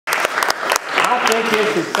I think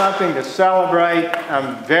this is something to celebrate.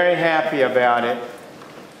 I'm very happy about it.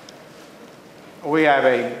 We have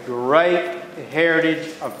a great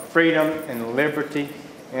heritage of freedom and liberty,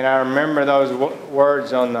 and I remember those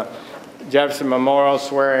words on the Jefferson Memorial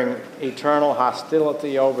swearing eternal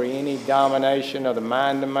hostility over any domination of the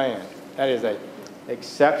mind of man. That is an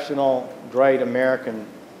exceptional, great American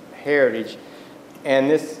heritage, and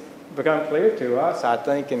this become clear to us, I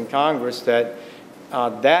think, in Congress that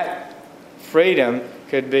that freedom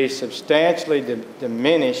could be substantially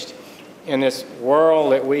diminished in this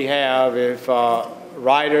world that we have if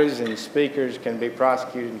writers and speakers can be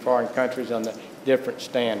prosecuted in foreign countries under different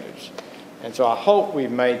standards. And so I hope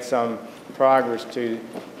we've made some progress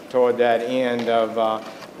toward that end of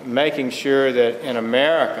making sure that in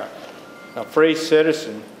America, a free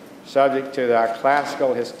citizen, subject to our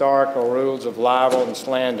classical historical rules of libel and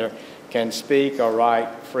slander, can speak or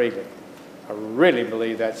write freely. I really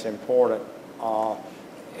believe that's important.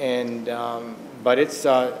 But it's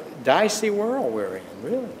a dicey world we're in,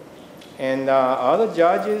 really. And other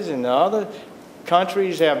judges in other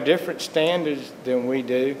countries have different standards than we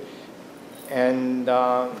do. And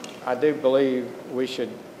I do believe we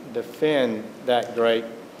should defend that great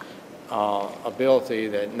ability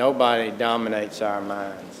that nobody dominates our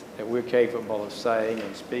minds, that we're capable of saying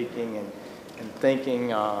and speaking and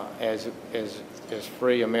thinking as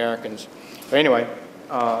free Americans. But anyway,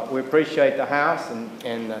 we appreciate the House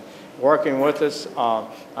and working with us.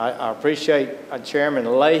 I appreciate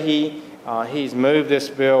Chairman Leahy. He's moved this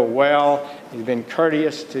bill well. He's been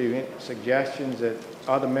courteous to suggestions that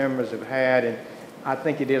other members have had, and I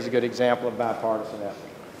think it is a good example of bipartisan effort.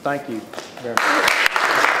 Thank you very much.